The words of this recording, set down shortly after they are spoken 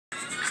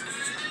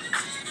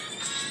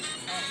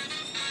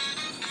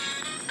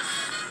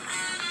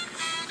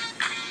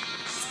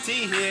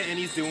T here and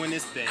he's doing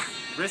his thing.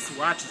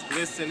 Wristwatches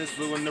glisten, his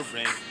blue in the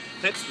ring.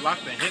 Hips lock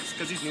the hips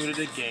cause he's new to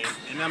the game.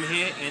 And I'm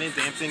here and a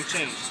damn thing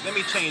changed. Let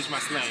me change my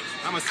slang.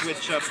 I'ma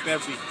switch up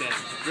everything.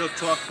 Real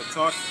talk for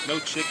talk, no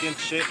chicken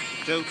shit.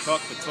 Real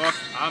talk for talk,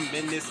 I'm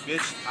in this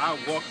bitch. I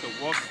walk the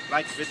walk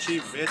like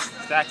Richie Rich.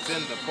 Stacks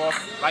in the park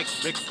like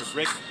brick for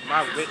brick.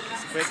 My wit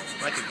is quick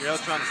like a girl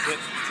trying to sit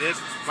tick.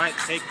 Might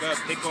take a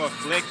pick or a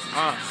flick,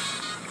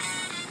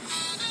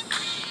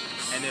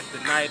 And if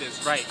the night is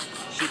right,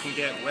 she can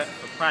get wet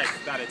for pipe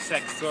without a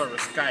text or a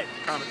Skype.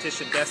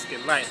 Competition desk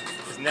get light.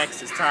 His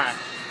next is tied,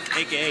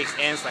 aka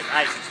ends like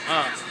Ike.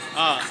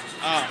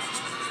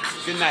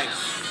 Good night.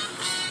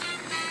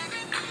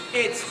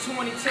 It's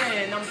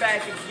 2010, I'm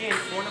back again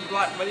on the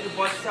block, ready to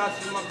bust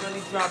shots in my belly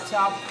drop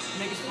top.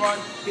 Niggas run,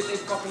 get their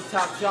fucking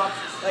top drop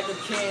like a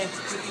can,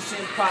 50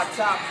 cent pop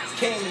top.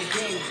 Came in the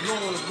game,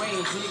 blowing the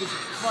range. Niggas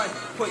front,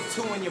 put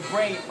two in your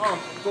brain.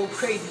 Go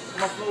crazy,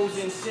 my flow's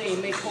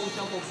insane. Make hoes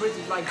jump on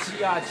bridges like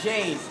G.I.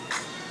 Jane.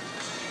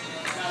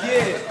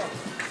 Yeah.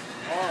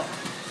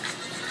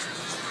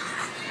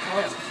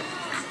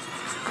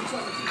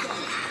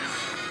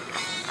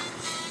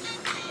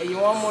 Hey, yo,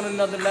 I'm on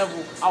another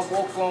level. I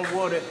walk on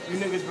water. You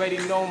niggas already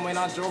know, man,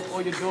 I drove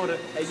for your daughter.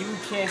 Hey, you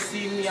can't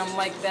see me, I'm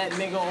like that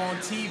nigga on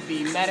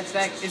TV. Matter of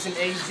fact, it's an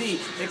HD.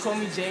 They call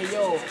me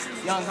J.O.,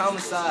 Young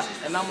Homicide.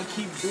 And I'ma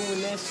keep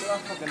doing this shit, I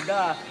fucking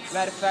die.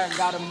 Matter of fact,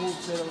 gotta move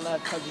to the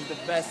left, cause it's the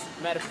best.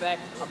 Matter of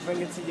fact, I bring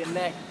it to your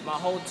neck. My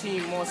whole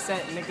team on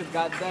set, niggas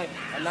got that.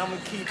 And I'ma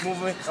keep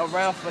moving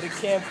around for the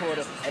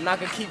camcorder. And I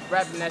can keep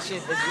rapping that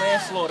shit, it's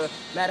manslaughter.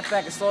 Matter of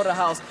fact, it's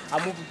slaughterhouse.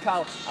 I move a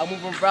pout, I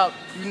move a route.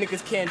 You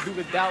niggas can't do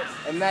the doubt.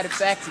 And matter of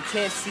fact, you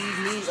can't see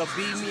me or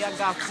be me. I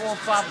got 4 or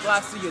 5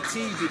 blocks to your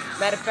TV.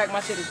 Matter of fact, my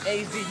shit is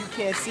HD, you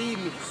can't see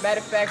me. Matter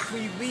of fact,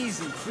 free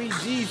Weezy, free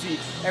Jeezy,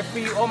 and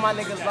free all my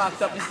niggas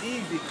locked up, it's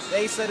easy.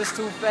 They said it's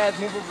too fast,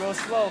 move it real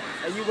slow,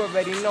 and you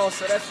already know,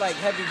 so that's like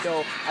heavy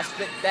dough. I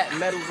spit that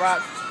metal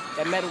rock,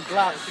 that metal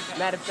Glock.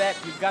 Matter of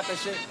fact, you got that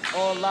shit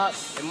on lock,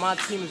 and my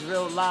team is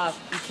real live.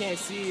 You can't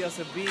see us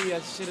or be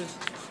us, shit is...